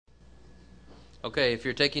Okay, if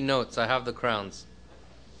you're taking notes, I have the crowns.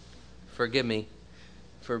 Forgive me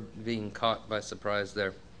for being caught by surprise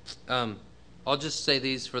there. I'll just say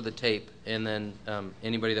these for the tape, and then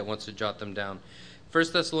anybody that wants to jot them down.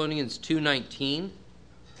 1 Thessalonians 2:19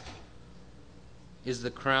 is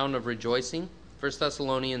the crown of rejoicing. 1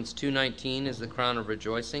 Thessalonians 2:19 is the crown of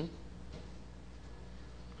rejoicing.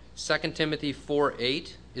 2 Timothy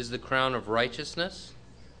 4:8 is the crown of righteousness.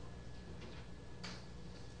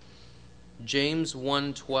 James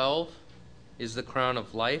 1:12 is the crown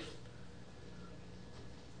of life,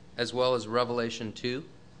 as well as Revelation 2.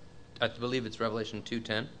 I believe it's Revelation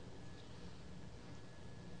 2:10.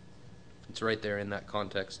 It's right there in that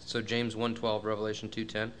context. So James 1:12, Revelation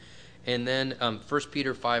 2:10. And then 1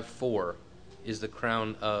 Peter 5:4 is the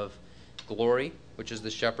crown of glory, which is the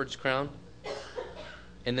shepherd's crown.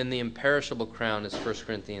 And then the imperishable crown is 1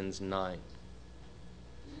 Corinthians 9.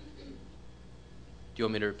 Do you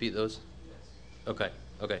want me to repeat those? Okay.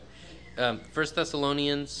 1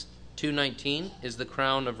 Thessalonians 2:19 is the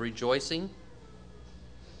crown of rejoicing,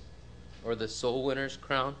 or the soul winner's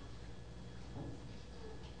crown.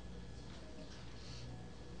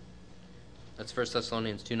 That's 1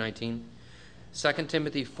 Thessalonians 2:19. 2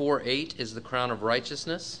 Timothy 4:8 is the crown of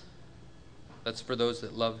righteousness. That's for those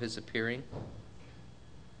that love his appearing.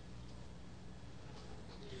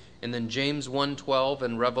 And then James 1:12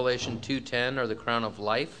 and Revelation 2:10 are the crown of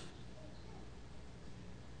life.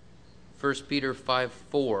 1 Peter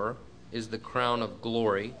 5:4 is the crown of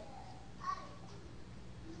glory.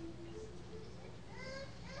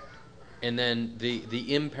 And then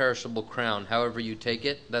the imperishable crown, however you take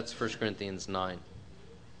it, that's 1 Corinthians 9.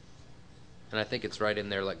 And I think it's right in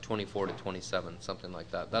there, like 24 to 27, something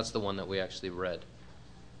like that. That's the one that we actually read.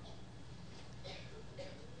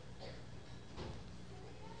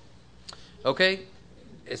 Okay,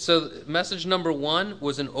 so message number 1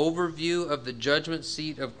 was an overview of the judgment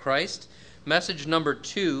seat of Christ. Message number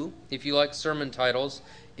 2, if you like sermon titles,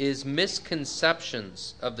 is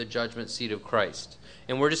misconceptions of the judgment seat of Christ.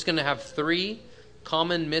 And we're just going to have 3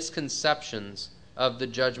 common misconceptions of the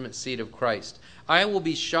judgment seat of Christ. I will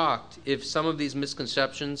be shocked if some of these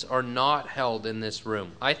misconceptions are not held in this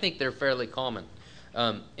room. I think they're fairly common.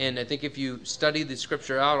 And I think if you study the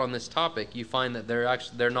scripture out on this topic, you find that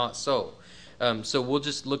they're not so. So we'll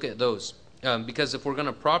just look at those. Because if we're going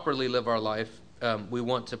to properly live our life, we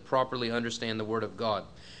want to properly understand the Word of God.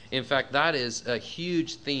 In fact, that is a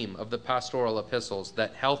huge theme of the pastoral epistles,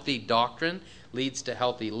 that healthy doctrine leads to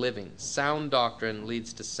healthy living. Sound doctrine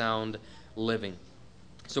leads to sound living.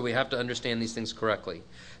 So we have to understand these things correctly.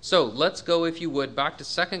 So let's go, if you would, back to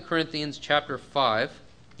 2 Corinthians chapter 5.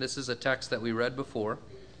 This is a text that we read before,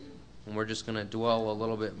 and we're just going to dwell a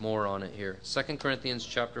little bit more on it here. 2 Corinthians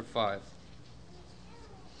chapter 5.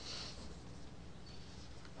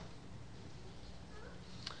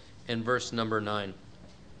 And verse number 9.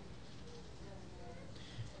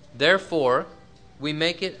 Therefore, we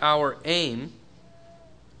make it our aim,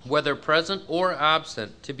 whether present or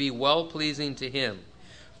absent, to be well-pleasing to him.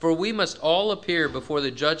 For we must all appear before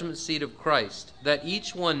the judgment seat of Christ, that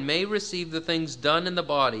each one may receive the things done in the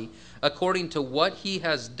body according to what he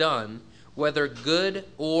has done, whether good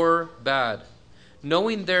or bad.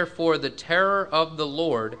 Knowing therefore the terror of the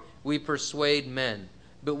Lord, we persuade men.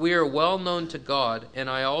 But we are well known to God, and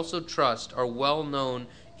I also trust are well known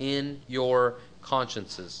in your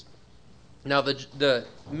consciences. Now the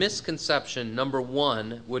misconception number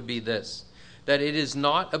 1 would be this, that it is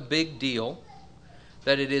not a big deal,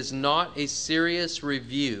 that it is not a serious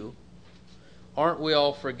review. Aren't we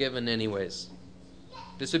all forgiven anyways?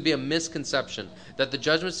 This would be a misconception, that the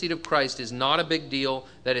judgment seat of Christ is not a big deal,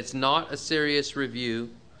 that it's not a serious review.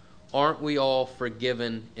 Aren't we all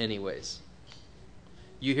forgiven anyways?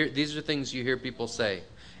 These are things you hear people say.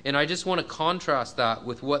 And I just want to contrast that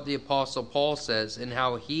with what the Apostle Paul says and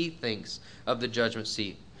how he thinks of the judgment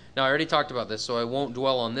seat. Now, I already talked about this, so I won't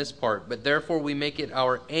dwell on this part. But therefore, we make it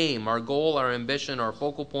our aim, our goal, our ambition, our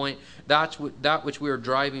focal point, that which we are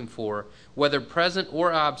driving for, whether present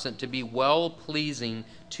or absent, to be well-pleasing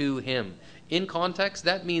to him. In context,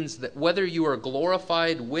 that means that whether you are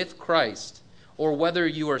glorified with Christ or whether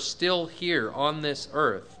you are still here on this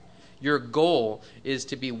earth, your goal is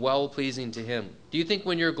to be well-pleasing to him. Do you think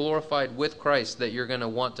when you're glorified with Christ that you're going to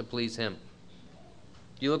want to please him?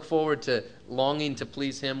 Do you look forward to longing to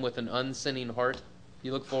please him with an unsinning heart?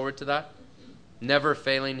 You look forward to that? Never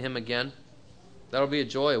failing him again? That'll be a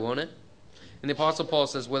joy, won't it? And the Apostle Paul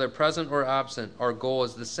says, whether present or absent, our goal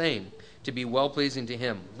is the same, to be well-pleasing to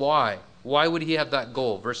him. Why? Why would he have that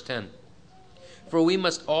goal? Verse 10. For we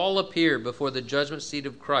must all appear before the judgment seat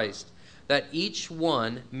of Christ, that each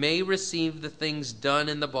one may receive the things done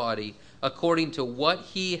in the body according to what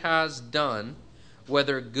he has done,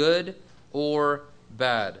 whether good or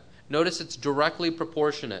bad. Notice it's directly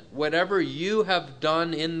proportionate. Whatever you have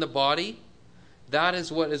done in the body, that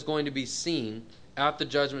is what is going to be seen at the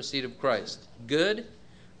judgment seat of Christ, good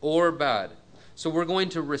or bad. So we're going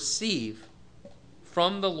to receive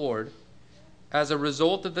from the Lord as a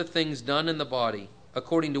result of the things done in the body,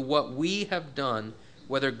 according to what we have done,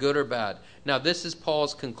 whether good or bad. Now this is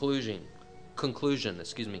Paul's conclusion.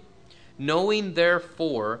 Knowing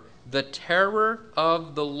therefore the terror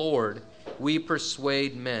of the Lord, we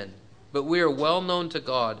persuade men. But we are well known to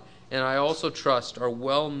God, and I also trust are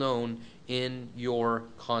well known in your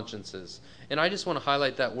consciences. And I just want to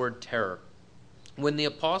highlight that word terror. When the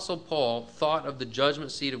Apostle Paul thought of the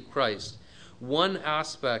judgment seat of Christ, one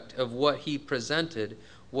aspect of what he presented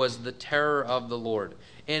was the terror of the Lord.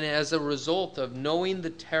 And as a result of knowing the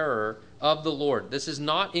terror of the Lord, this is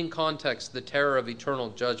not in context the terror of eternal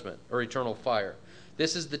judgment or eternal fire.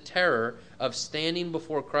 This is the terror of standing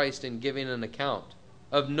before Christ and giving an account,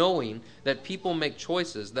 of knowing that people make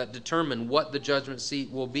choices that determine what the judgment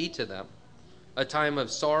seat will be to them, a time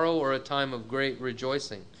of sorrow or a time of great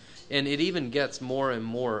rejoicing. And it even gets more and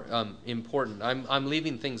more important. I'm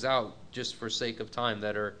leaving things out just for sake of time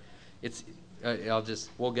that are,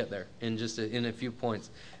 we'll get there in a few points.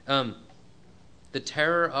 The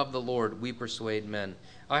terror of the Lord, we persuade men.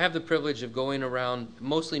 I have the privilege of going around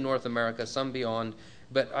mostly North America, some beyond,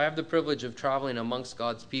 but I have the privilege of traveling amongst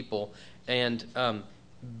God's people and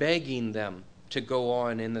begging them to go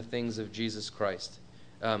on in the things of Jesus Christ.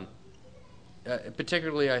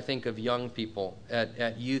 Particularly I think of young people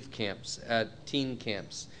at youth camps, at teen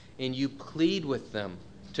camps, and you plead with them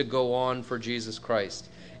to go on for Jesus Christ.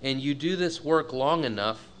 And you do this work long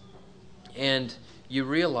enough, and you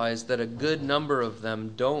realize that a good number of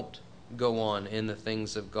them don't go on in the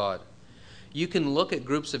things of God. You can look at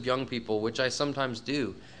groups of young people, which I sometimes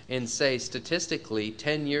do, and say statistically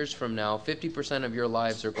 10 years from now 50% of your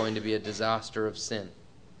lives are going to be a disaster of sin.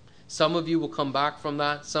 Some of you will come back from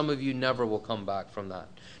that. Some of you never will come back from that.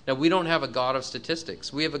 Now, we don't have a God of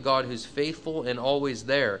statistics. We have a God who's faithful and always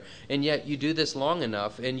there. And yet you do this long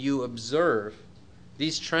enough and you observe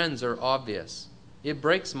these trends are obvious. It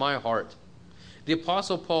breaks my heart. The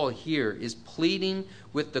Apostle Paul here is pleading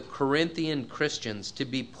with the Corinthian Christians to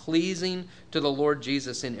be pleasing to the Lord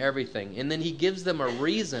Jesus in everything. And then he gives them a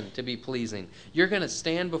reason to be pleasing. You're going to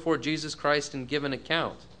stand before Jesus Christ and give an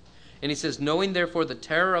account. And he says, knowing therefore the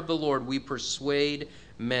terror of the Lord, we persuade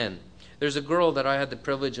men. There's a girl that I had the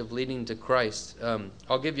privilege of leading to Christ.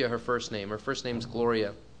 I'll give you her first name. Her first name's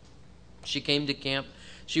Gloria. She came to camp.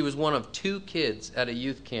 She was one of 2 kids at a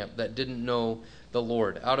youth camp that didn't know the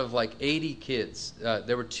Lord. Out of like 80 kids,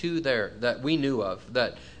 there were 2 there that we knew of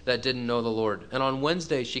that didn't know the Lord. And on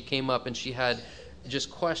Wednesday, she came up and she had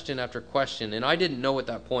just question after question. And I didn't know at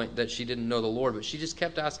that point that she didn't know the Lord, but she just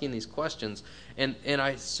kept asking these questions. And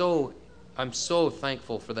I'm so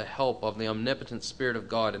thankful for the help of the omnipotent Spirit of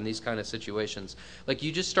God in these kind of situations. Like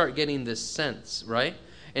you just start getting this sense, right?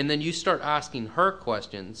 And then you start asking her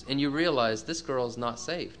questions and you realize this girl is not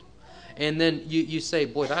saved. And then you say,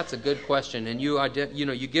 boy, that's a good question. And you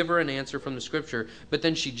give her an answer from the scripture, but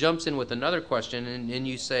then she jumps in with another question and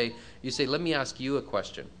you say, let me ask you a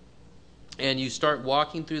question. And you start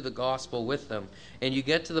walking through the gospel with them. And you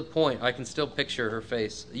get to the point, I can still picture her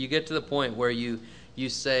face. You get to the point where you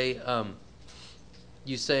say,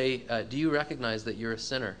 do you recognize that you're a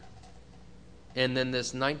sinner? And then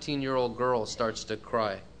this 19-year-old girl starts to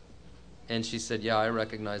cry. And she said, yeah, I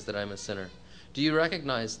recognize that I'm a sinner. Do you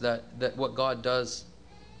recognize that what God does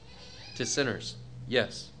to sinners?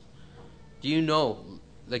 Yes. Do you know,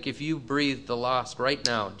 like if you breathed the last right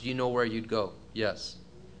now, do you know where you'd go? Yes.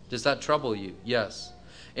 Does that trouble you? Yes.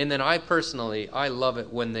 And then I love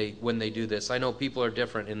it when they do this. I know people are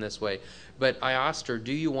different in this way. But I asked her,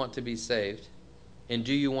 do you want to be saved? And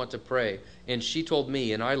do you want to pray? And she told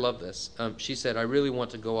me, and I love this, she said, I really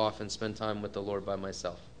want to go off and spend time with the Lord by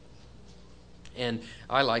myself. And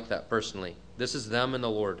I like that personally. This is them and the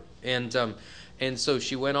Lord. And so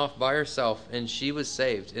she went off by herself and she was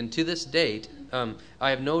saved. And to this date, I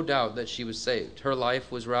have no doubt that she was saved. Her life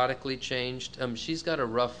was radically changed. She's got a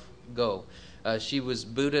rough go. She was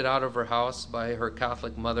booted out of her house by her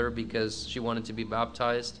Catholic mother because she wanted to be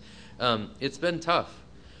baptized. It's been tough.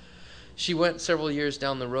 She went several years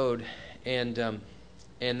down the road, and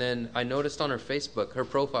then I noticed on her Facebook her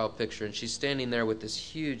profile picture, and she's standing there with this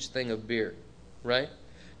huge thing of beer, right?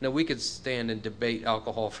 Now, we could stand and debate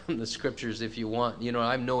alcohol from the scriptures if you want. You know,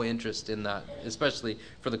 I have no interest in that, especially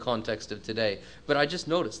for the context of today. But I just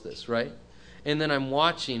noticed this, right? And then I'm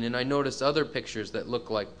watching, and I notice other pictures that look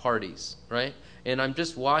like parties, right? And I'm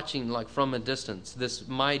just watching, like, from a distance, this,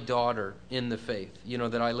 my daughter in the faith,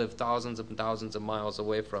 that I live thousands and thousands of miles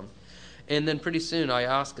away from. And then pretty soon I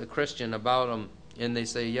ask a Christian about them, and they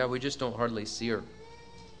say, yeah, we just don't hardly see her.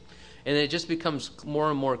 And it just becomes more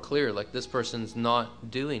and more clear, like, this person's not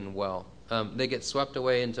doing well. They get swept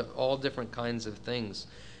away into all different kinds of things.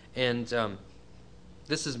 And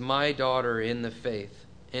this is my daughter in the faith,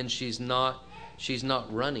 and she's not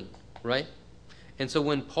running, right? And so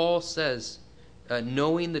when Paul says,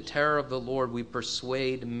 knowing the terror of the Lord, we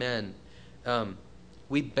persuade men,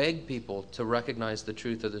 we beg people to recognize the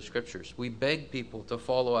truth of the Scriptures. We beg people to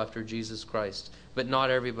follow after Jesus Christ, but not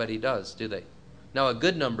everybody does, do they? Now, a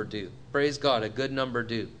good number do. Praise God, a good number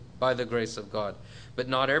do, by the grace of God, but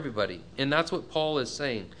not everybody. And that's what Paul is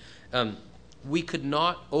saying. We could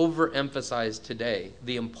not overemphasize today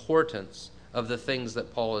the importance of the things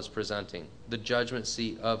that Paul is presenting, the judgment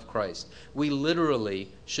seat of Christ. We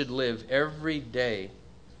literally should live every day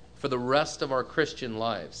for the rest of our Christian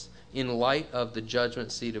lives in light of the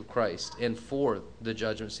judgment seat of Christ and for the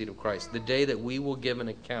judgment seat of Christ, the day that we will give an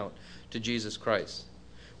account to Jesus Christ.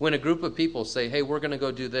 When a group of people say, hey, we're going to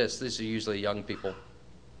go do this, these are usually young people,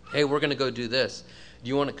 hey, we're going to go do this, do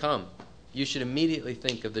you want to come? You should immediately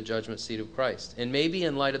think of the judgment seat of Christ. And maybe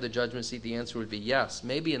in light of the judgment seat, the answer would be yes.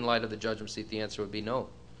 Maybe in light of the judgment seat, the answer would be no.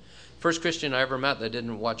 First Christian I ever met that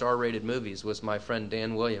didn't watch R-rated movies was my friend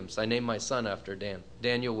Dan Williams. I named my son after Dan,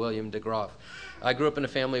 Daniel William DeGroff. I grew up in a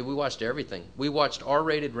family, we watched everything. We watched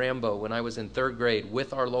R-rated Rambo when I was in 3rd grade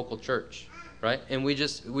with our local church, right? And we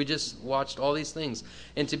just watched all these things.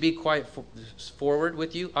 And to be quite forward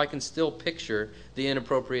with you, I can still picture the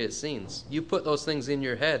inappropriate scenes. You put those things in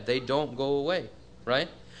your head, they don't go away, right?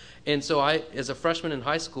 And so I, as a freshman in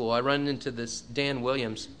high school, I run into this Dan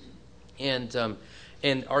Williams, and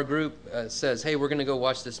our group says, hey, we're going to go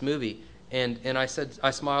watch this movie. And I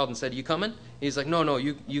smiled and said, you coming? He's like, no,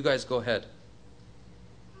 you guys go ahead.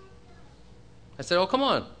 I said, oh, come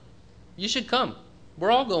on. You should come. We're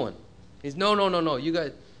all going. He's, no, you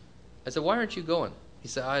guys. I said, why aren't you going? He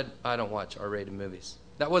said, I don't watch R-rated movies.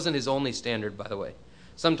 That wasn't his only standard, by the way.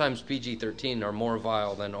 Sometimes PG-13 are more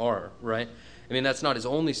vile than R, right? I mean, that's not his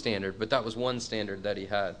only standard, but that was one standard that he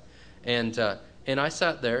had. And I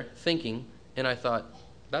sat there thinking, and I thought,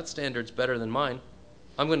 that standard's better than mine.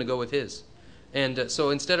 I'm going to go with his. And so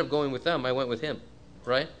instead of going with them, I went with him,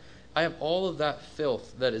 right? I have all of that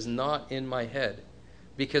filth that is not in my head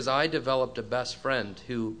because I developed a best friend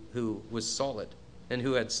who was solid and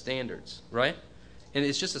who had standards, right? And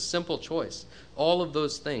it's just a simple choice. All of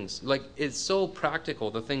those things, like, it's so practical,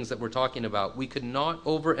 the things that we're talking about. We could not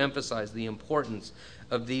overemphasize the importance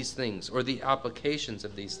of these things or the applications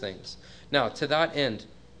of these things. Now, to that end,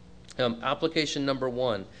 application number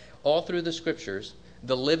 1, all through the Scriptures,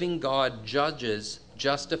 the living God judges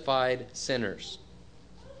justified sinners.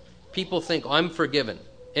 People think, I'm forgiven.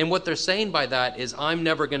 And what they're saying by that is, I'm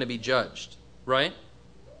never going to be judged, right?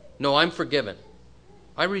 No, I'm forgiven.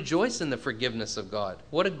 I rejoice in the forgiveness of God.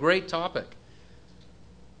 What a great topic.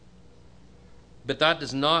 But that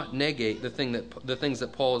does not negate the things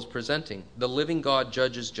that Paul is presenting. The living God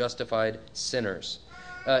judges justified sinners.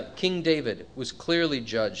 King David was clearly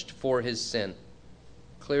judged for his sin.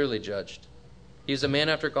 Clearly judged. He was a man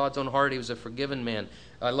after God's own heart. He was a forgiven man.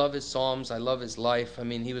 I love his Psalms. I love his life. I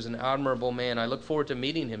mean, he was an admirable man. I look forward to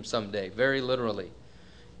meeting him someday, very literally.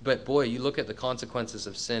 But boy, you look at the consequences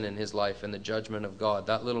of sin in his life and the judgment of God.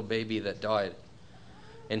 That little baby that died.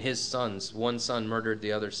 And his sons, one son murdered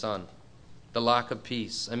the other son. The lack of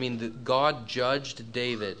peace. I mean, God judged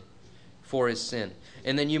David for his sin.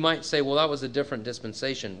 And then you might say, well, that was a different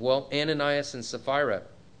dispensation. Well, Ananias and Sapphira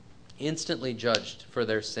instantly judged for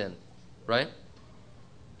their sin, right?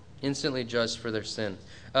 Instantly judged for their sin.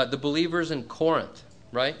 The believers in Corinth,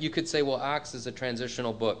 right? You could say, well, Acts is a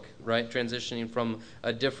transitional book, right? Transitioning from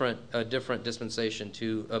a different dispensation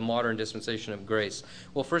to a modern dispensation of grace.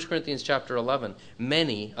 Well, 1 Corinthians chapter 11,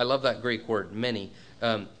 many, I love that Greek word, many,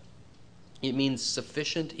 it means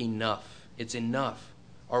sufficient enough. It's enough.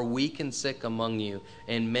 Are weak and sick among you,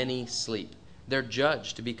 and many sleep. They're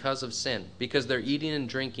judged because of sin, because they're eating and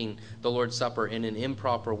drinking the Lord's Supper in an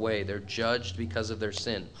improper way. They're judged because of their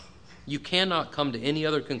sin. You cannot come to any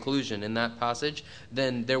other conclusion in that passage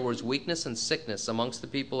than there was weakness and sickness amongst the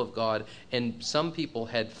people of God, and some people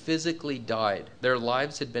had physically died. Their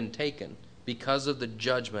lives had been taken because of the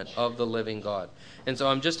judgment of the living God. And so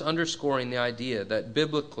I'm just underscoring the idea that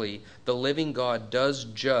biblically the living God does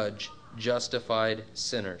judge justified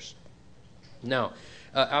sinners. Now,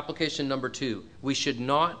 application number 2, we should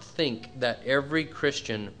not think that every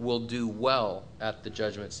Christian will do well at the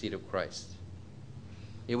judgment seat of Christ.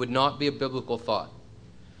 It would not be a biblical thought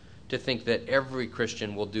to think that every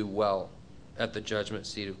Christian will do well at the judgment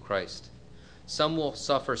seat of Christ. Some will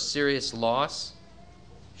suffer serious loss,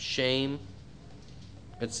 shame,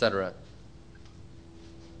 etc.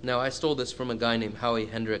 Now, I stole this from a guy named Howie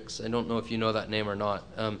Hendricks. I don't know if you know that name or not.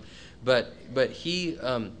 But he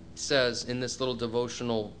says in this little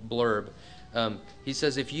devotional blurb, he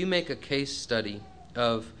says, if you make a case study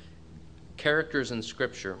of characters in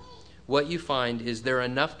Scripture, what you find is there are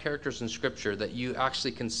enough characters in Scripture that you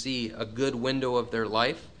actually can see a good window of their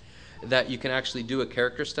life, that you can actually do a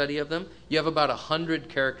character study of them. You have about 100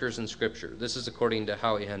 characters in Scripture. This is according to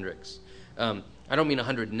Howie Hendricks. I don't mean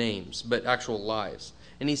 100 names, but actual lives.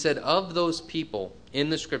 And he said, of those people in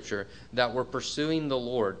the Scripture that were pursuing the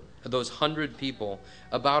Lord, those 100 people,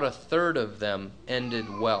 about a third of them ended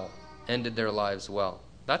their lives well.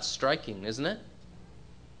 That's striking, isn't it?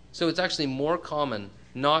 So it's actually more common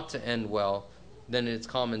not to end well than it's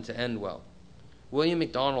common to end well. William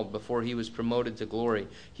MacDonald, before he was promoted to glory,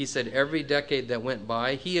 he said every decade that went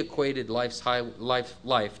by, he equated life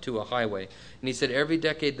to a highway. And he said every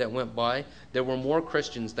decade that went by, there were more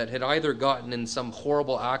Christians that had either gotten in some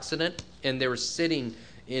horrible accident and they were sitting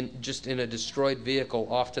in a destroyed vehicle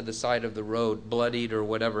off to the side of the road, bloodied or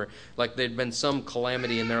whatever, like there'd been some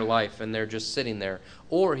calamity in their life and they're just sitting there.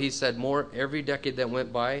 Or he said every decade that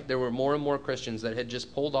went by, there were more and more Christians that had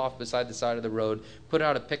just pulled off beside the side of the road, put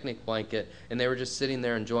out a picnic blanket, and they were just sitting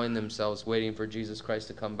there enjoying themselves, waiting for Jesus Christ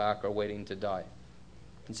to come back or waiting to die.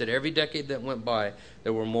 He said every decade that went by,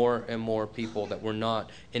 there were more and more people that were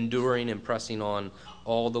not enduring and pressing on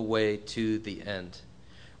all the way to the end.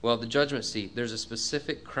 Well, the judgment seat, there's a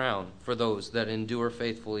specific crown for those that endure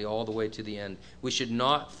faithfully all the way to the end. We should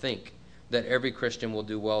not think that every Christian will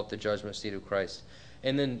do well at the judgment seat of Christ.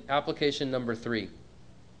 And then application number 3.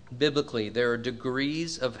 Biblically, there are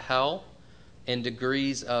degrees of hell and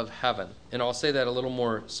degrees of heaven. And I'll say that a little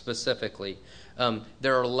more specifically.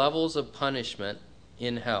 There are levels of punishment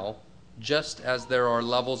in hell, just as there are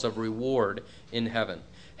levels of reward in heaven.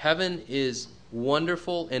 Heaven is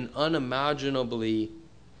wonderful and unimaginably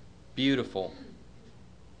beautiful.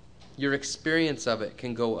 Your experience of it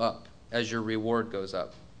can go up as your reward goes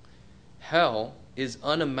up. Hell is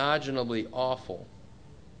unimaginably awful.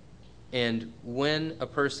 And when a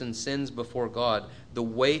person sins before God, the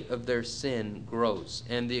weight of their sin grows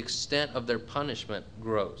and the extent of their punishment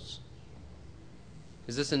grows.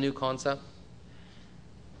 Is this a new concept?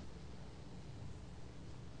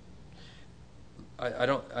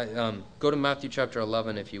 Go to Matthew chapter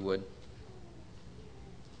 11 if you would.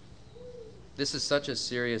 This is such a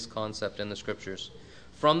serious concept in the Scriptures.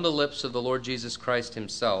 From the lips of the Lord Jesus Christ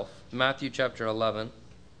himself, Matthew chapter 11.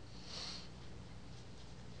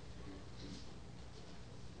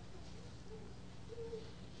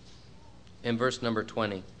 In verse number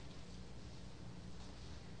 20.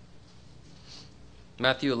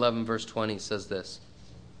 Matthew 11 verse 20 says this.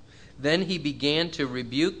 Then he began to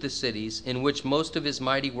rebuke the cities in which most of his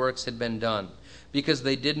mighty works had been done, because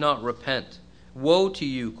they did not repent. Woe to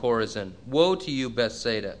you, Chorazin! Woe to you,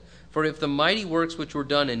 Bethsaida! For if the mighty works which were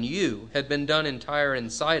done in you had been done in Tyre and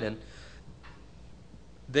Sidon,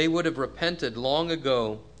 they would have repented long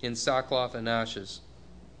ago in sackcloth and ashes.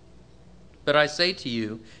 But I say to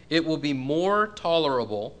you, it will be more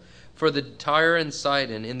tolerable for the Tyre and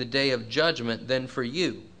Sidon in the day of judgment than for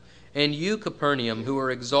you. And you, Capernaum, who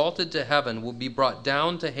are exalted to heaven, will be brought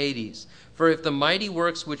down to Hades. For if the mighty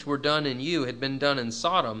works which were done in you had been done in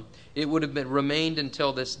Sodom, it would have remained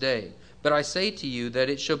until this day. But I say to you that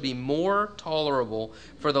it shall be more tolerable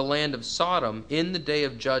for the land of Sodom in the day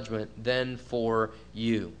of judgment than for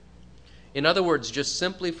you. In other words, just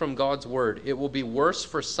simply from God's word, it will be worse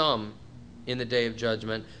for some in the day of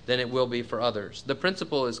judgment than it will be for others. The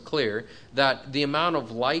principle is clear that the amount of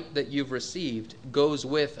light that you've received goes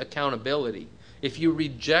with accountability. If you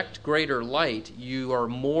reject greater light, you are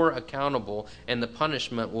more accountable and the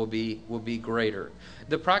punishment will be greater.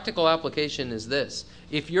 The practical application is this.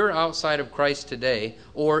 If you're outside of Christ today,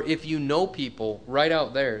 or if you know people right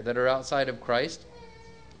out there that are outside of Christ,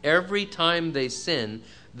 every time they sin,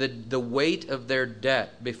 the weight of their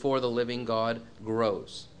debt before the living God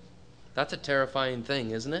grows. That's a terrifying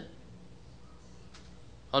thing, isn't it?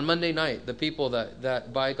 On Monday night, the people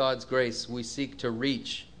that by God's grace we seek to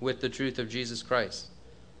reach with the truth of Jesus Christ,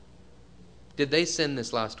 did they sin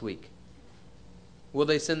this last week? Will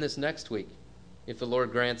they sin this next week if the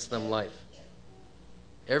Lord grants them life?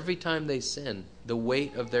 Every time they sin, the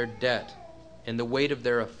weight of their debt and the weight of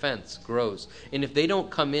their offense grows. And if they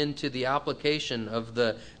don't come into the application of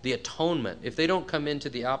the atonement, if they don't come into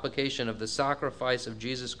the application of the sacrifice of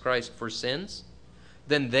Jesus Christ for sins,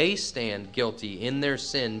 then they stand guilty in their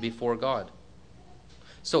sin before God.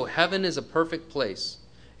 So heaven is a perfect place,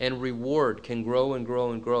 and reward can grow and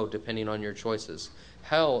grow and grow depending on your choices.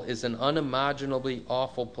 Hell is an unimaginably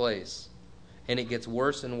awful place, and it gets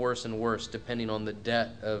worse and worse and worse depending on the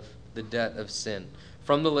debt of sin.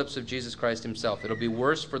 From the lips of Jesus Christ himself, it'll be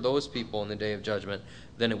worse for those people in the day of judgment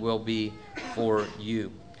than it will be for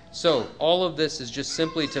you. So all of this is just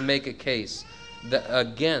simply to make a case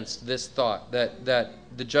against this thought that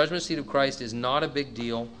the judgment seat of Christ is not a big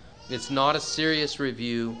deal. It's not a serious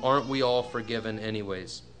review. Aren't we all forgiven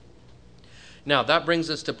anyways? Now, that brings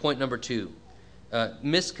us to point number 2.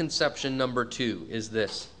 Misconception number 2 is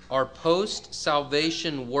this. Our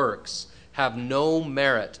post-salvation works have no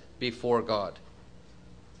merit before God.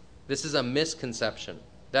 This is a misconception,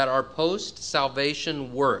 that our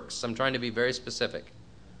post-salvation works, I'm trying to be very specific,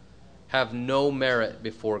 have no merit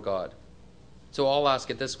before God. So I'll ask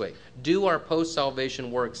it this way. Do our post-salvation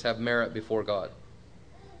works have merit before God?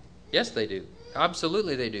 Yes, they do.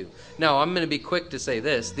 Absolutely they do. Now, I'm going to be quick to say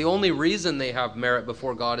this. The only reason they have merit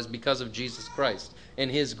before God is because of Jesus Christ and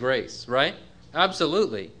his grace, right?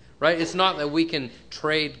 Absolutely. Right? It's not that we can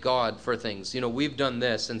trade God for things. We've done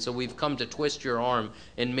this, and so we've come to twist your arm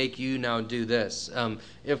and make you now do this.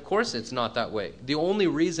 Of course it's not that way. The only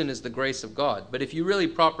reason is the grace of God. But if you really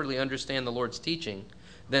properly understand the Lord's teaching,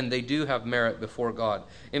 then they do have merit before God.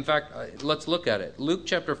 In fact, let's look at it. Luke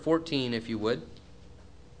chapter 14, if you would.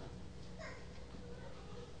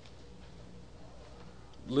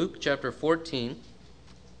 Luke chapter 14.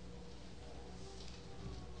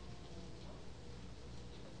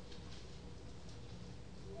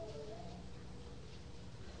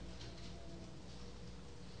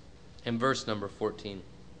 And verse number 14.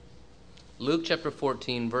 Luke chapter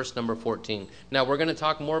 14, verse number 14. Now, we're going to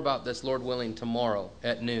talk more about this, Lord willing, tomorrow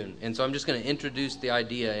at noon. And so I'm just going to introduce the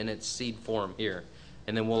idea in its seed form here,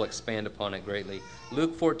 and then we'll expand upon it greatly.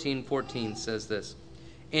 Luke 14:14 says this,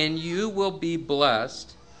 "And you will be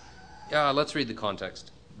blessed." Let's read the context.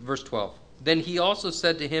 Verse 12. "Then he also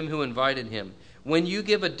said to him who invited him, 'When you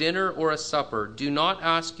give a dinner or a supper, do not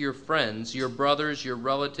ask your friends, your brothers, your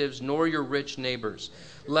relatives, nor your rich neighbors,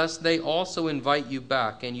 lest they also invite you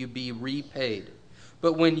back and you be repaid.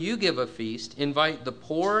 But when you give a feast, invite the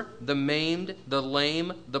poor, the maimed, the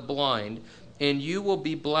lame, the blind, and you will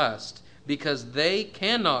be blessed, because they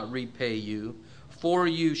cannot repay you, for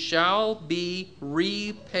you shall be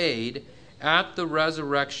repaid at the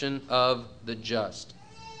resurrection of the just.'"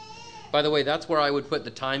 By the way, that's where I would put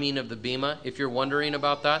the timing of the bema. If you're wondering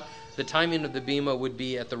about that, the timing of the bema would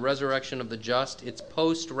be at the resurrection of the just. It's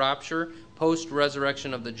post-rapture,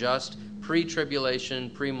 post-resurrection of the just, pre-tribulation,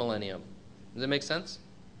 pre-millennium. Does that make sense?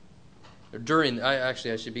 Or I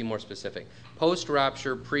should be more specific.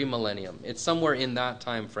 Post-rapture, pre-millennium. It's somewhere in that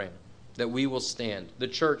time frame that we will stand. The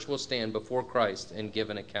church will stand before Christ and give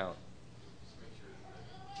an account.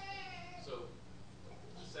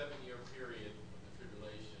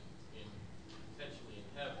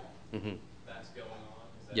 Mm-hmm. That's going on?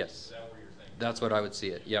 Yes. Is that where you're thinking? That's what I would see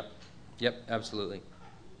it. Yep, absolutely.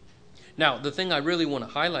 Now, the thing I really want to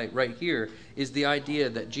highlight right here is the idea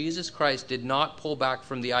that Jesus Christ did not pull back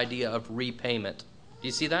from the idea of repayment. Do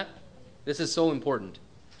you see that? This is so important.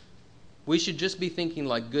 We should just be thinking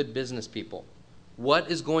like good business people. What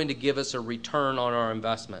is going to give us a return on our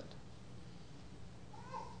investment?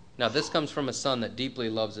 Now, this comes from a son that deeply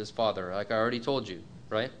loves his father, like I already told you,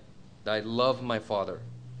 right? I love my father.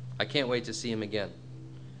 I can't wait to see him again.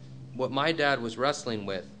 What my dad was wrestling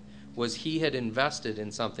with was he had invested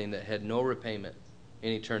in something that had no repayment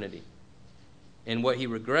in eternity. And what he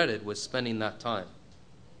regretted was spending that time.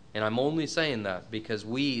 And I'm only saying that because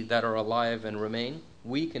we that are alive and remain,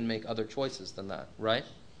 we can make other choices than that, right?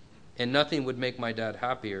 And nothing would make my dad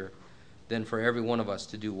happier than for every one of us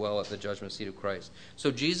to do well at the judgment seat of Christ.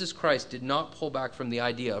 So Jesus Christ did not pull back from the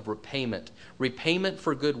idea of repayment. Repayment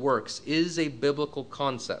for good works is a biblical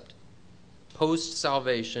concept.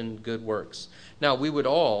 Post-salvation, good works. Now, we would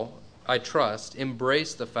all, I trust,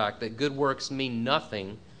 embrace the fact that good works mean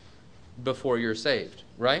nothing before you're saved,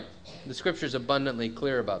 right? The Scripture is abundantly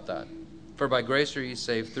clear about that. For by grace are you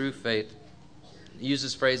saved through faith. It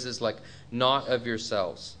uses phrases like, not of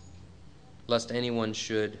yourselves, lest anyone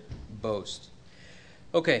should boast.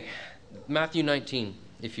 Okay, Matthew 19,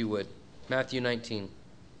 if you would. Matthew 19.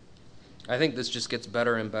 I think this just gets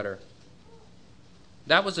better and better.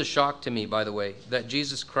 That was a shock to me, by the way, that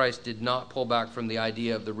Jesus Christ did not pull back from the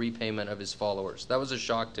idea of the repayment of his followers. That was a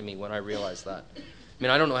shock to me when I realized that. I mean,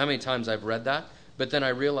 I don't know how many times I've read that, but then I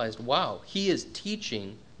realized, wow, he is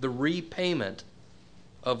teaching the repayment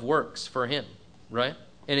of works for him, right?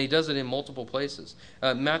 And he does it in multiple places.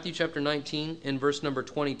 Matthew chapter 19 in verse number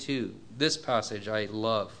 22. This passage I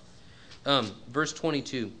love. Verse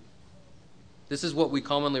 22. This is what we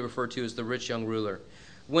commonly refer to as the rich young ruler.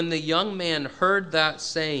 When the young man heard that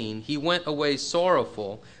saying, he went away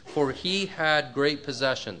sorrowful, for he had great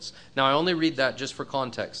possessions. Now, I only read that just for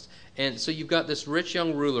context. And so you've got this rich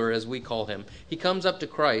young ruler, as we call him. He comes up to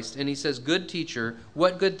Christ and he says, "Good teacher,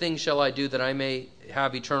 what good thing shall I do that I may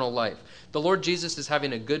have eternal life?" The Lord Jesus is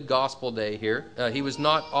having a good gospel day here. He was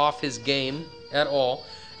not off his game at all.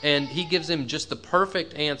 And he gives him just the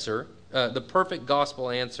perfect answer, the perfect gospel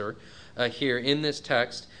answer here in this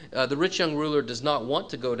text. The rich young ruler does not want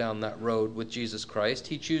to go down that road with Jesus Christ.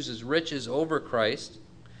 He chooses riches over Christ.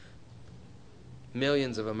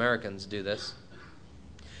 Millions of Americans do this.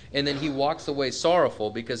 And then he walks away sorrowful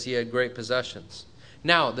because he had great possessions.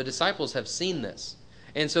 Now, the disciples have seen this.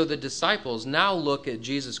 And so the disciples now look at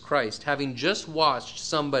Jesus Christ, having just watched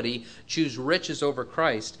somebody choose riches over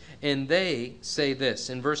Christ, and they say this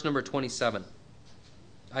in verse number 27.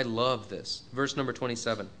 I love this. Verse number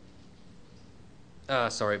 27.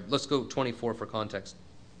 Let's go 24 for context.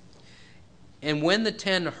 And when the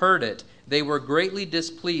 10 heard it, they were greatly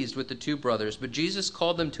displeased with the two brothers. But Jesus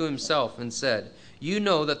called them to himself and said, "You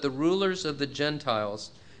know that the rulers of the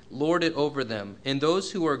Gentiles lord it over them, and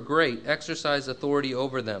those who are great exercise authority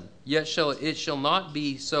over them. Yet it shall not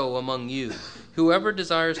be so among you. Whoever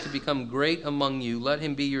desires to become great among you, let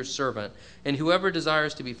him be your servant. And whoever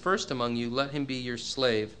desires to be first among you, let him be your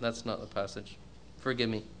slave." That's not the passage. Forgive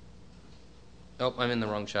me. Oh, I'm in the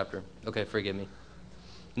wrong chapter. Okay, forgive me.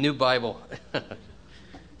 New Bible.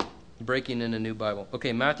 Breaking in a new Bible.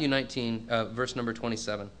 Okay, Matthew 19, verse number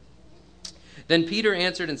 27. Then Peter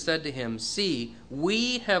answered and said to him, "See,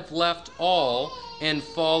 we have left all and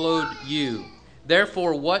followed you.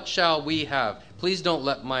 Therefore, what shall we have?" Please don't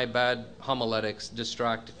let my bad homiletics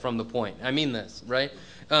distract from the point. I mean this, right?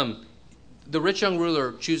 The rich young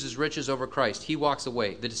ruler chooses riches over Christ. He walks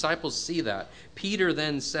away. The disciples see that. Peter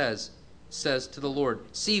then says to the Lord,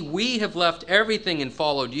 "See, we have left everything and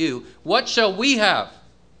followed you. What shall we have?"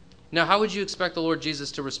 Now, how would you expect the Lord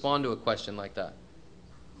Jesus to respond to a question like that?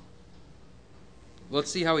 Let's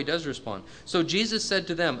see how he does respond. So Jesus said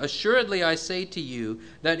to them, "Assuredly I say to you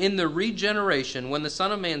that in the regeneration, when the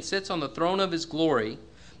Son of Man sits on the throne of his glory,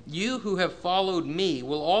 you who have followed me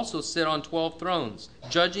will also sit on 12 thrones,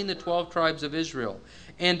 judging the 12 tribes of Israel.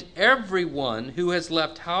 And everyone who has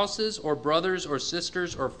left houses or brothers or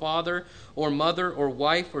sisters or father or mother or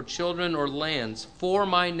wife or children or lands for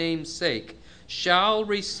my name's sake shall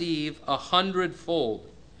receive 100-fold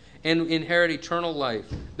and inherit eternal life.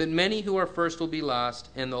 But many who are first will be last,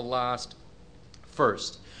 and the last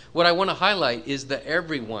first." What I want to highlight is the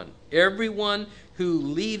everyone. Everyone who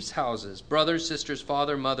leaves houses, brothers, sisters,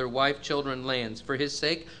 father, mother, wife, children, lands, for his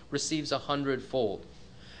sake, receives 100-fold.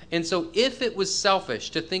 And so if it was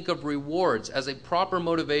selfish to think of rewards as a proper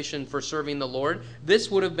motivation for serving the Lord,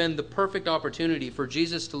 this would have been the perfect opportunity for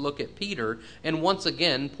Jesus to look at Peter and once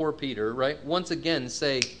again, poor Peter, right? Once again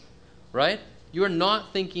say, right? You're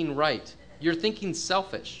not thinking right. You're thinking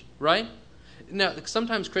selfish, right? Now,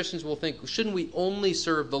 sometimes Christians will think, shouldn't we only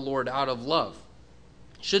serve the Lord out of love?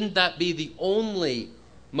 Shouldn't that be the only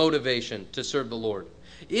motivation to serve the Lord?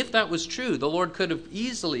 If that was true, the Lord could have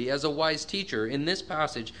easily, as a wise teacher in this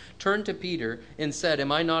passage, turned to Peter and said,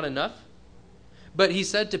 "Am I not enough?" But he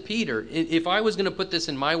said to Peter, if I was going to put this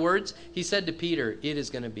in my words, he said to Peter, "It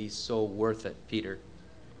is going to be so worth it, Peter.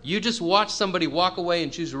 You just watch somebody walk away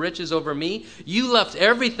and choose riches over me. You left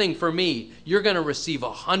everything for me. You're going to receive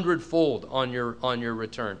 100-fold on your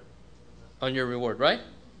return, on your reward," right?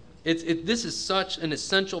 This is such an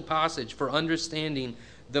essential passage for understanding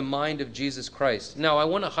the mind of Jesus Christ. Now, I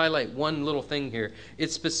want to highlight one little thing here.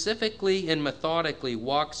 It specifically and methodically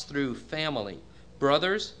walks through family.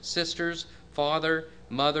 Brothers, sisters, father,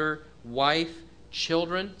 mother, wife,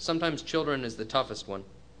 children. Sometimes children is the toughest one.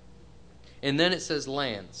 And then it says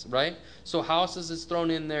lands, right? So houses is thrown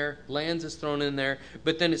in there, lands is thrown in there,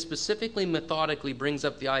 but then it specifically methodically brings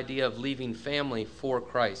up the idea of leaving family for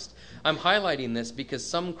Christ. I'm highlighting this because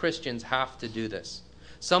some Christians have to do this.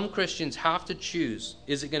 Some Christians have to choose,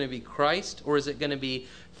 is it going to be Christ or is it going to be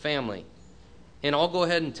family? And I'll go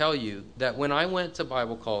ahead and tell you that when I went to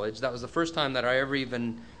Bible college, that was the first time that I ever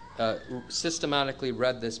even systematically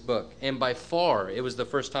read this book. And by far, it was the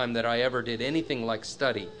first time that I ever did anything like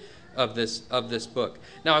study of this book.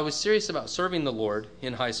 Now, I was serious about serving the Lord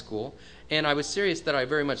in high school, and I was serious that I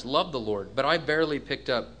very much loved the Lord, but I barely picked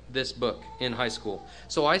up this book in high school.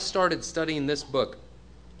 So I started studying this book,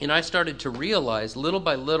 and I started to realize little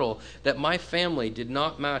by little that my family did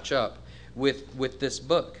not match up with this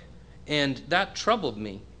book. And that troubled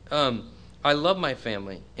me. I love my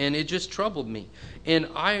family, and it just troubled me. And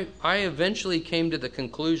I eventually came to the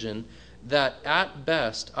conclusion that at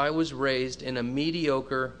best I was raised in a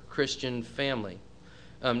mediocre Christian family.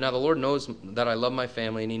 Now the Lord knows that I love my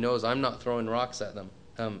family, and he knows I'm not throwing rocks at them.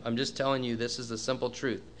 I'm just telling you this is the simple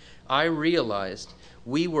truth. I realized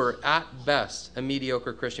we were at best a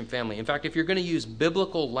mediocre Christian family. In fact, if you're going to use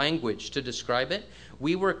biblical language to describe it,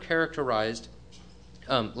 we were characterized,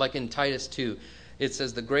 like in Titus 2, it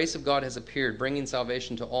says, the grace of God has appeared, bringing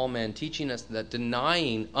salvation to all men, teaching us that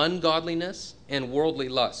denying ungodliness and worldly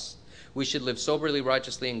lusts, we should live soberly,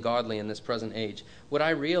 righteously, and godly in this present age. What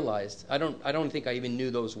I realized, I don't think I even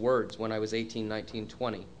knew those words when I was 18, 19,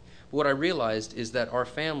 20. But what I realized is that our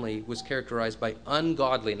family was characterized by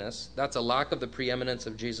ungodliness. That's a lack of the preeminence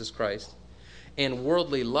of Jesus Christ. And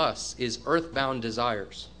worldly lusts is earthbound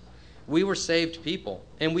desires. We were saved people,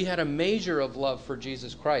 and we had a measure of love for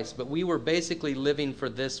Jesus Christ, but we were basically living for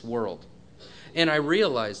this world. And I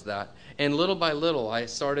realized that, and little by little,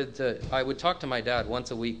 I would talk to my dad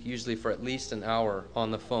once a week, usually for at least an hour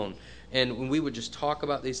on the phone. And when we would just talk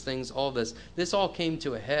about these things, all this all came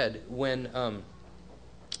to a head when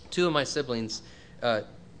two of my siblings,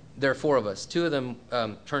 there are four of us, two of them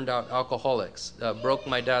turned out alcoholics, broke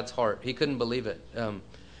my dad's heart. He couldn't believe it.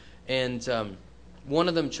 One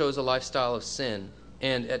of them chose a lifestyle of sin.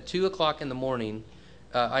 And at 2 o'clock in the morning,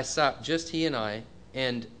 I sat, just he and I,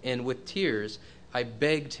 and with tears, I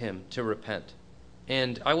begged him to repent.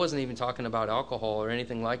 And I wasn't even talking about alcohol or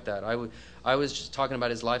anything like that. I was just talking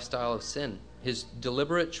about his lifestyle of sin, his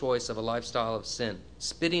deliberate choice of a lifestyle of sin,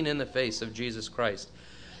 spitting in the face of Jesus Christ.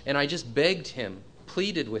 And I just begged him,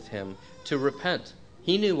 pleaded with him to repent.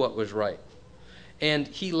 He knew what was right. And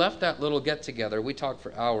he left that little get-together. We talked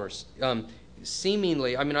for hours.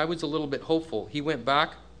 Seemingly, I was a little bit hopeful. He went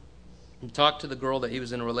back and talked to the girl that he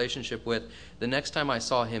was in a relationship with. The next time I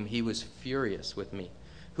saw him, he was furious with me.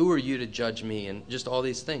 Who are you to judge me? And just all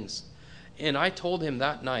these things. And I told him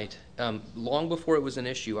that night, long before it was an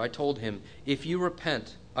issue, I told him, if you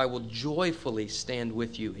repent, I will joyfully stand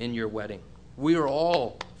with you in your wedding. We are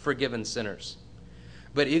all forgiven sinners.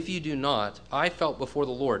 But if you do not, I felt before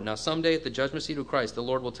the Lord. Now someday at the judgment seat of Christ, the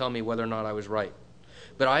Lord will tell me whether or not I was right.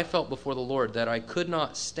 But I felt before the Lord that I could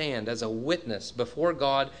not stand as a witness before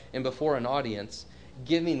God and before an audience,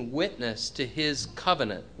 giving witness to his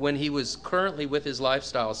covenant when he was currently with his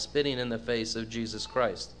lifestyle spitting in the face of Jesus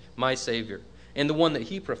Christ, my Savior, and the one that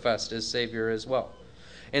he professed as Savior as well.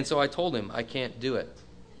 And so I told him, I can't do it.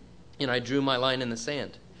 And I drew my line in the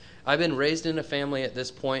sand. I've been raised in a family at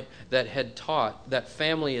this point that had taught that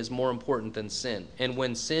family is more important than sin. And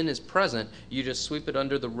when sin is present, you just sweep it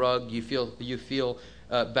under the rug. You feel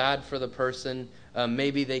bad for the person.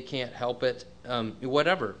 Maybe they can't help it.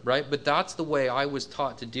 Whatever, right? But that's the way I was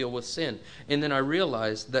taught to deal with sin. And then I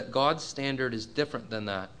realized that God's standard is different than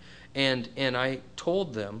that. And I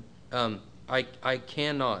told them, I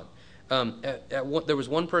cannot. There was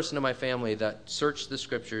one person in my family that searched the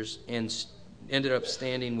scriptures and ended up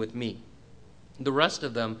standing with me. The rest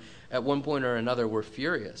of them, at one point or another, were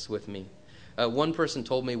furious with me. One person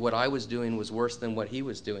told me what I was doing was worse than what he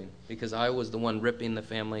was doing because I was the one ripping the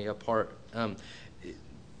family apart.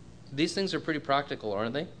 These things are pretty practical,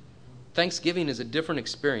 aren't they? Thanksgiving is a different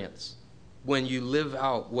experience when you live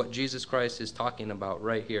out what Jesus Christ is talking about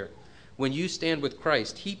right here. When you stand with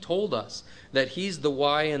Christ, he told us that he's the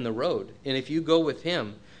why and the road. And if you go with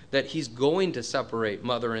him, that he's going to separate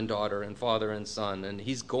mother and daughter and father and son, and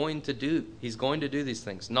he's going to do these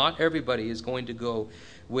things. Not everybody is going to go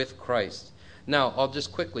with Christ. Now, I'll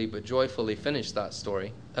just quickly but joyfully finish that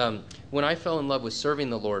story. When I fell in love with serving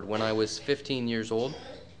the Lord when I was 15 years old,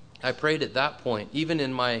 I prayed at that point, even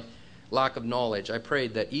in my lack of knowledge, I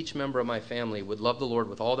prayed that each member of my family would love the Lord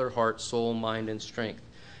with all their heart, soul, mind, and strength.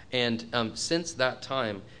 And since that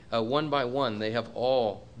time, one by one, they have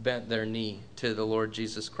all bent their knee to the Lord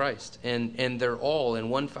Jesus Christ. And they're all, in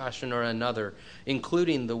one fashion or another,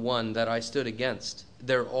 including the one that I stood against,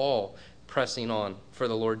 they're all pressing on for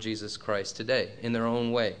the Lord Jesus Christ today in their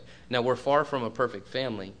own way. Now, we're far from a perfect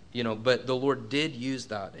family, but the Lord did use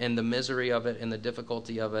that and the misery of it and the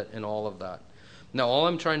difficulty of it and all of that. Now, all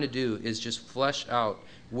I'm trying to do is just flesh out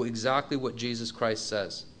exactly what Jesus Christ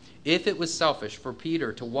says. If it was selfish for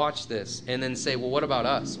Peter to watch this and then say, well, what about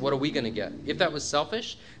us? What are we going to get? If that was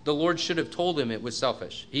selfish, the Lord should have told him it was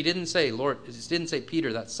selfish. He didn't say,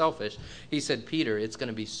 Peter, that's selfish. He said, Peter, it's going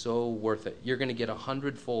to be so worth it. You're going to get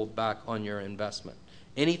 100-fold back on your investment.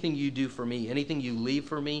 Anything you do for me, anything you leave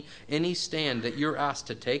for me, any stand that you're asked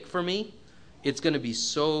to take for me, it's going to be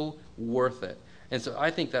so worth it. And so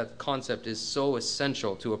I think that concept is so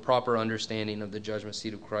essential to a proper understanding of the judgment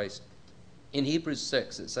seat of Christ. In Hebrews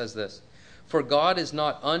 6, it says this, "For God is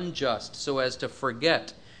not unjust so as to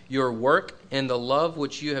forget your work and the love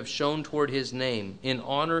which you have shown toward his name, in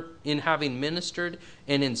honor, in having ministered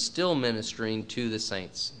and in still ministering to the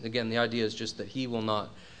saints. Again, the idea is just that he will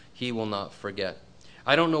not forget.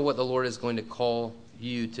 I don't know what the Lord is going to call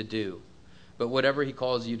you to do, but whatever he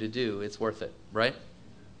calls you to do, it's worth it, right?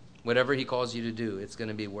 Whatever he calls you to do, it's going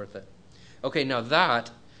to be worth it. Okay, now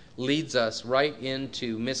that leads us right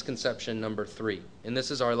into misconception number 3. And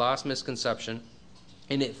this is our last misconception,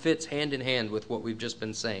 and it fits hand in hand with what we've just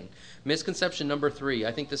been saying. Misconception number 3,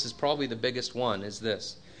 I think this is probably the biggest one, is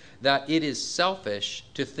this: that it is selfish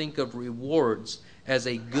to think of rewards as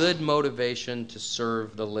a good motivation to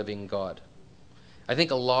serve the living God. I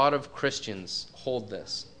think a lot of Christians hold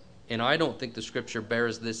this, and I don't think the Scripture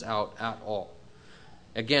bears this out at all.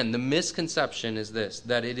 Again, the misconception is this,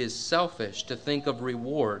 that it is selfish to think of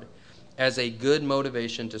reward as a good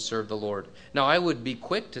motivation to serve the Lord. Now, I would be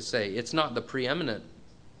quick to say it's not the preeminent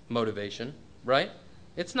motivation, right?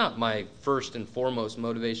 It's not my first and foremost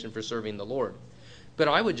motivation for serving the Lord. But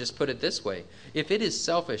I would just put it this way: if it is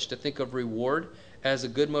selfish to think of reward as a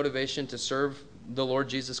good motivation to serve the Lord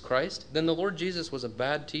Jesus Christ, then the Lord Jesus was a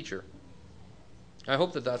bad teacher. I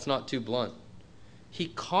hope that that's not too blunt. He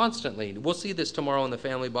constantly, we'll see this tomorrow in the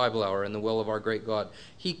Family Bible Hour in the will of our great God,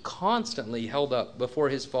 he constantly held up before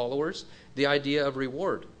his followers the idea of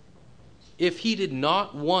reward. If he did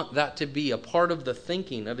not want that to be a part of the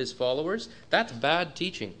thinking of his followers, that's bad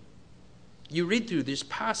teaching. You read through this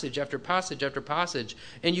passage after passage after passage,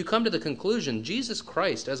 and you come to the conclusion, Jesus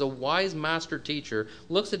Christ, as a wise master teacher,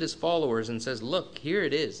 looks at his followers and says, look, here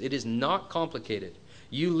it is. It is not complicated.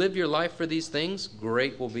 You live your life for these things,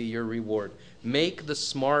 great will be your reward. Make the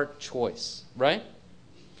smart choice, right?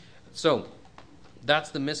 So, that's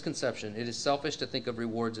the misconception. It is selfish to think of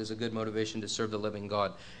rewards as a good motivation to serve the living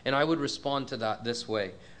God. And I would respond to that this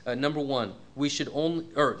way. Number one, this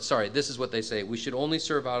is what they say. We should only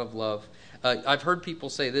serve out of love. I've heard people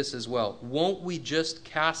say this as well. Won't we just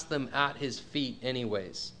cast them at his feet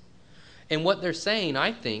anyways? And what they're saying,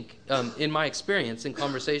 I think, in my experience in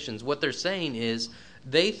conversations, what they're saying is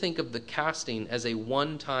they think of the casting as a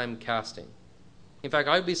one-time casting. In fact,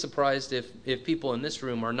 I would be surprised if people in this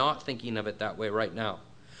room are not thinking of it that way right now.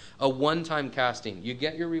 A one-time casting. You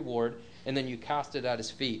get your reward, and then you cast it at his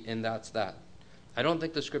feet, and that's that. I don't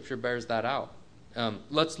think the Scripture bears that out.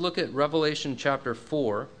 Let's look at Revelation chapter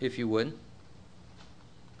 4, if you would.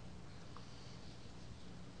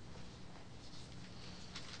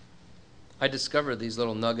 I discover these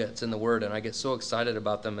little nuggets in the Word, and I get so excited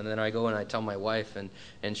about them, and then I go and I tell my wife,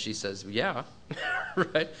 and she says, yeah,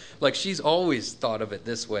 right? Like, she's always thought of it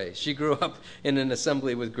this way. She grew up in an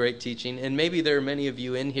assembly with great teaching, and maybe there are many of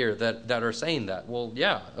you in here that are saying that. Well,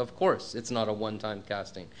 yeah, of course, it's not a one-time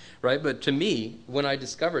casting, right? But to me, when I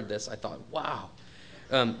discovered this, I thought, wow.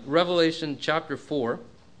 Revelation chapter 4,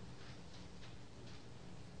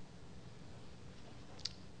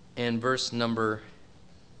 and verse number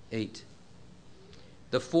 8.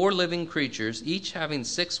 The 4 living creatures, each having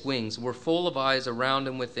 6 wings, were full of eyes around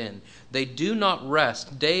and within. They do not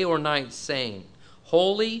rest day or night, saying,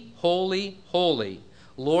 Holy, holy, holy,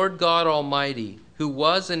 Lord God Almighty, who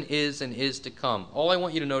was and is to come. All I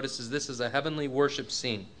want you to notice is this is a heavenly worship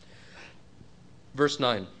scene. Verse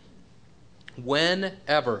 9.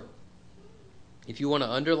 Whenever. If you want to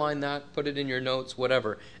underline that, put it in your notes,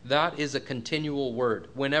 whatever. That is a continual word.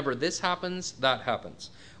 Whenever this happens, that happens.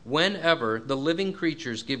 Whenever the living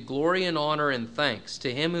creatures give glory and honor and thanks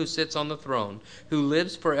to him who sits on the throne, who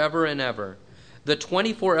lives forever and ever, the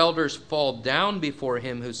 24 elders fall down before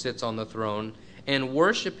him who sits on the throne and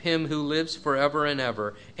worship him who lives forever and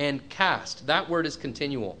ever, and cast. That word is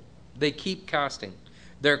continual. They keep casting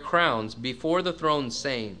their crowns before the throne,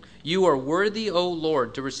 saying, You are worthy, O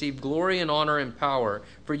Lord, to receive glory and honor and power,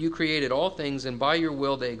 for you created all things, and by your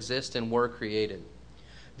will they exist and were created.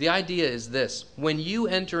 The idea is this: when you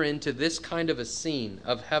enter into this kind of a scene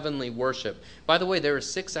of heavenly worship, by the way, there are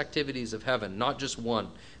 6 activities of heaven, not just one.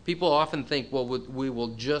 People often think, well, we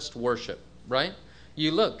will just worship, right?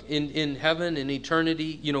 You look, in heaven, in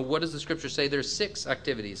eternity, what does the Scripture say? There's 6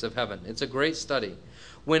 activities of heaven. It's a great study.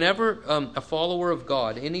 Whenever a follower of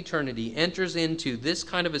God in eternity enters into this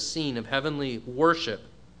kind of a scene of heavenly worship,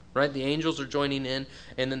 right? The angels are joining in,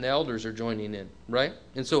 and then the elders are joining in, right?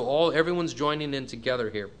 And so everyone's joining in together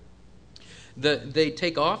here. They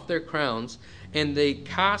take off their crowns, and they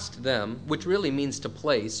cast them, which really means to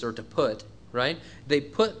place or to put, right? They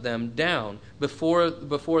put them down before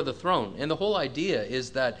the throne. And the whole idea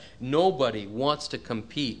is that nobody wants to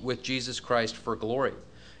compete with Jesus Christ for glory.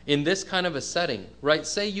 In this kind of a setting, right?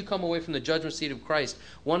 Say you come away from the judgment seat of Christ,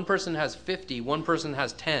 one person has 50, one person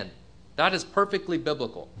has 10. That is perfectly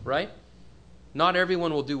biblical, right? Not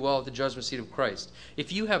everyone will do well at the judgment seat of Christ.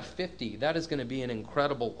 If you have 50, that is going to be an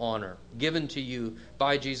incredible honor given to you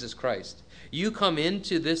by Jesus Christ. You come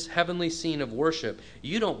into this heavenly scene of worship,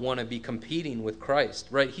 you don't want to be competing with Christ,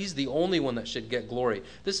 right? He's the only one that should get glory.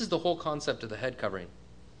 This is the whole concept of the head covering.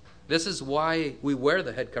 This is why we wear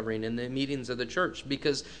the head covering in the meetings of the church,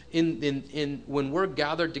 because when we're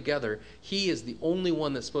gathered together, he is the only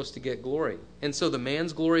one that's supposed to get glory. And so the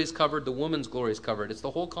man's glory is covered, the woman's glory is covered. It's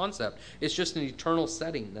the whole concept. It's just an eternal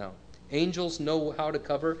setting now. Angels know how to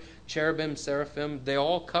cover. Cherubim, seraphim, they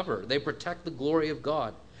all cover. They protect the glory of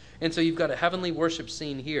God. And so you've got a heavenly worship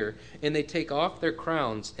scene here, and they take off their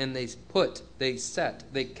crowns and they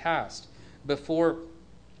cast before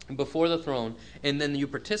the throne, and then you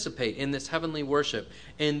participate in this heavenly worship.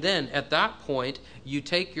 And then at that point, you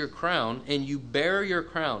take your crown and you bear your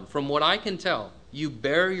crown. From what I can tell, you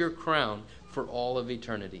bear your crown for all of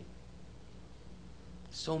eternity.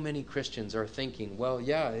 So many Christians are thinking, well,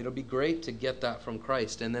 yeah, it'll be great to get that from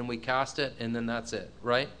Christ, and then we cast it, and then that's it,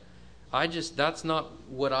 right? That's not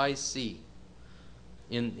what I see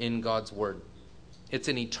in God's Word. It's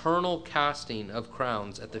an eternal casting of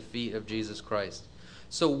crowns at the feet of Jesus Christ.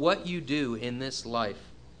 So what you do in this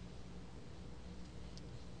life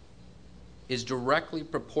is directly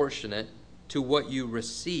proportionate to what you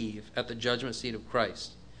receive at the judgment seat of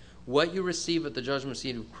Christ. What you receive at the judgment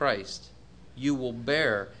seat of Christ, you will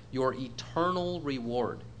bear your eternal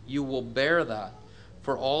reward. You will bear that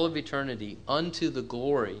for all of eternity unto the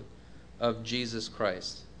glory of Jesus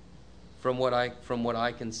Christ, from what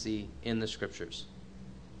I can see in the Scriptures.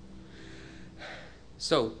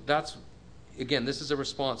 So that's, again, this is a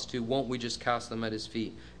response to, won't we just cast them at his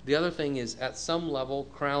feet? The other thing is, at some level,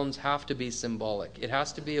 crowns have to be symbolic. It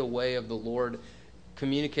has to be a way of the Lord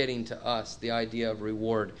communicating to us the idea of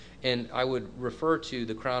reward. And I would refer to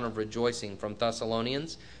the crown of rejoicing from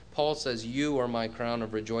Thessalonians. Paul says, you are my crown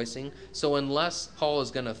of rejoicing. So unless Paul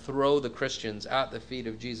is going to throw the Christians at the feet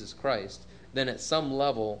of Jesus Christ, then at some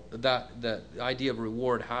level, that the idea of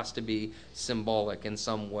reward has to be symbolic in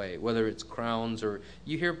some way, whether it's crowns or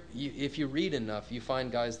if you read enough, you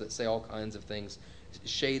find guys that say all kinds of things,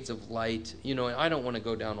 shades of light, and I don't want to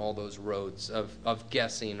go down all those roads of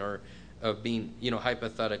guessing or of being,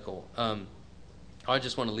 hypothetical. I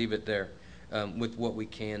just want to leave it there with what we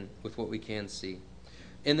can see.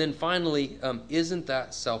 And then finally, isn't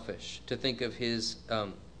that selfish to think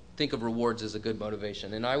of rewards as a good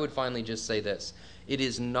motivation? And I would finally just say this: it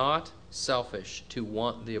is not selfish to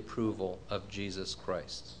want the approval of Jesus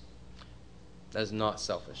Christ. That is not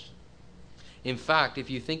selfish. In fact, if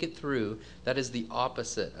you think it through, that is the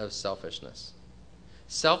opposite of selfishness.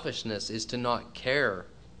 Selfishness is to not care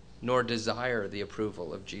nor desire the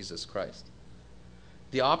approval of Jesus Christ.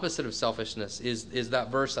 The opposite of selfishness is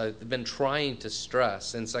that verse I've been trying to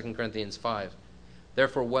stress in 2 Corinthians 5.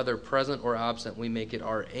 Therefore, whether present or absent, we make it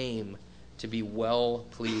our aim to be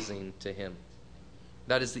well-pleasing to him.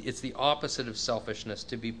 It's the opposite of selfishness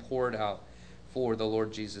to be poured out for the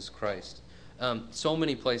Lord Jesus Christ. So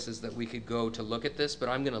many places that we could go to look at this, but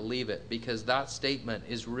I'm going to leave it because that statement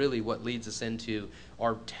is really what leads us into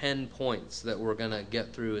our 10 points that we're going to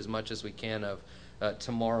get through as much as we can of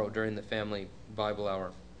tomorrow during the Family Bible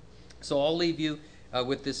Hour. So I'll leave you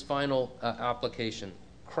with this final application.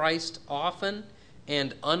 Christ often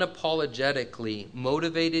and unapologetically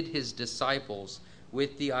motivated his disciples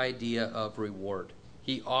with the idea of reward.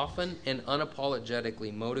 He often and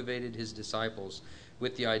unapologetically motivated his disciples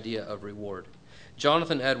with the idea of reward.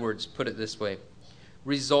 Jonathan Edwards put it this way: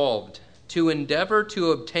 resolved to endeavor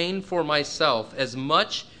to obtain for myself as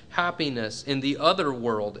much happiness in the other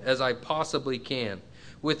world as I possibly can,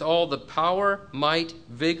 with all the power, might,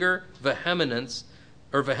 vigor, vehemence,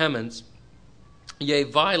 yea,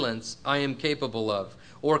 violence I am capable of,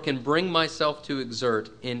 or can bring myself to exert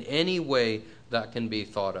in any way that can be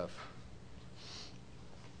thought of.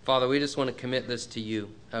 Father, we just want to commit this to you.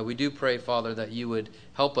 We do pray, Father, that you would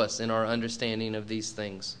help us in our understanding of these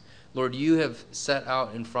things. Lord, you have set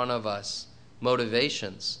out in front of us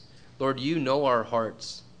motivations. Lord, you know our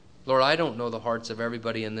hearts. Lord, I don't know the hearts of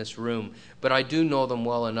everybody in this room, but I do know them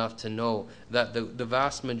well enough to know that the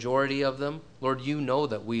vast majority of them, Lord, you know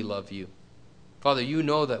that we love you. Father, you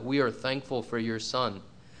know that we are thankful for your Son.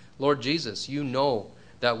 Lord Jesus, you know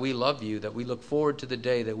that we love you, that we look forward to the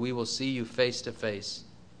day that we will see you face to face.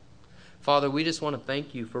 Father, we just want to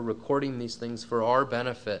thank you for recording these things for our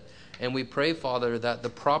benefit. And we pray, Father, that the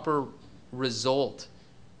proper result,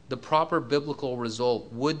 the proper biblical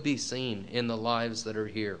result would be seen in the lives that are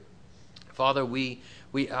here. Father, we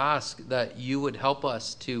ask that you would help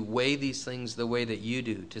us to weigh these things the way that you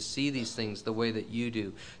do, to see these things the way that you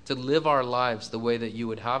do, to live our lives the way that you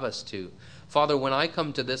would have us to. Father, when I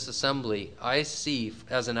come to this assembly, I see,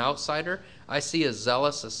 as an outsider, I see a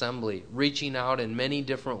zealous assembly reaching out in many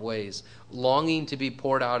different ways, longing to be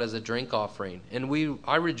poured out as a drink offering. And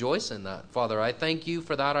I rejoice in that, Father. I thank you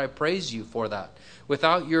for that. I praise you for that.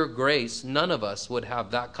 Without your grace, none of us would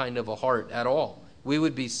have that kind of a heart at all. We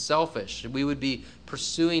would be selfish. We would be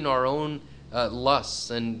pursuing our own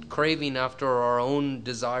lusts and craving after our own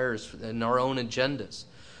desires and our own agendas.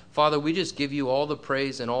 Father, we just give you all the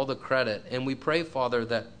praise and all the credit. And we pray, Father,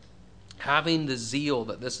 that having the zeal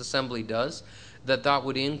that this assembly does, that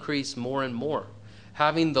would increase more and more.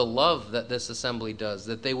 Having the love that this assembly does,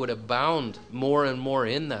 that they would abound more and more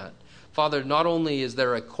in that. Father, not only is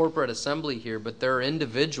there a corporate assembly here, but there are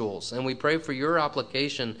individuals. And we pray for your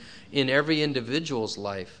application in every individual's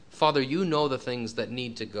life. Father, you know the things that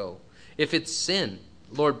need to go. If it's sin,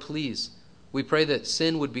 Lord, please, we pray that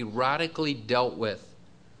sin would be radically dealt with,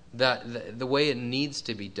 that the way it needs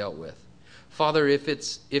to be dealt with. Father, if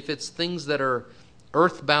it's things that are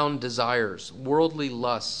earthbound desires, worldly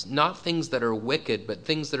lusts, not things that are wicked, but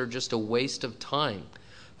things that are just a waste of time,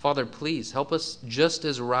 Father, please help us just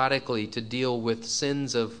as radically to deal with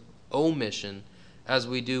sins of omission as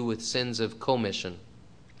we do with sins of commission.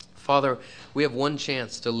 Father, we have one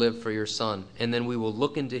chance to live for your Son, and then we will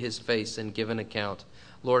look into his face and give an account.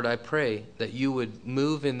 Lord, I pray that you would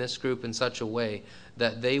move in this group in such a way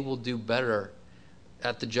that they will do better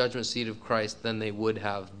at the judgment seat of Christ than they would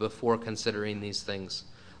have before considering these things.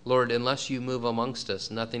 Lord, unless you move amongst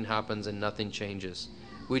us, nothing happens and nothing changes.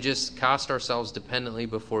 We just cast ourselves dependently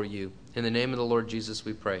before you. In the name of the Lord Jesus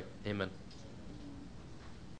we pray. Amen.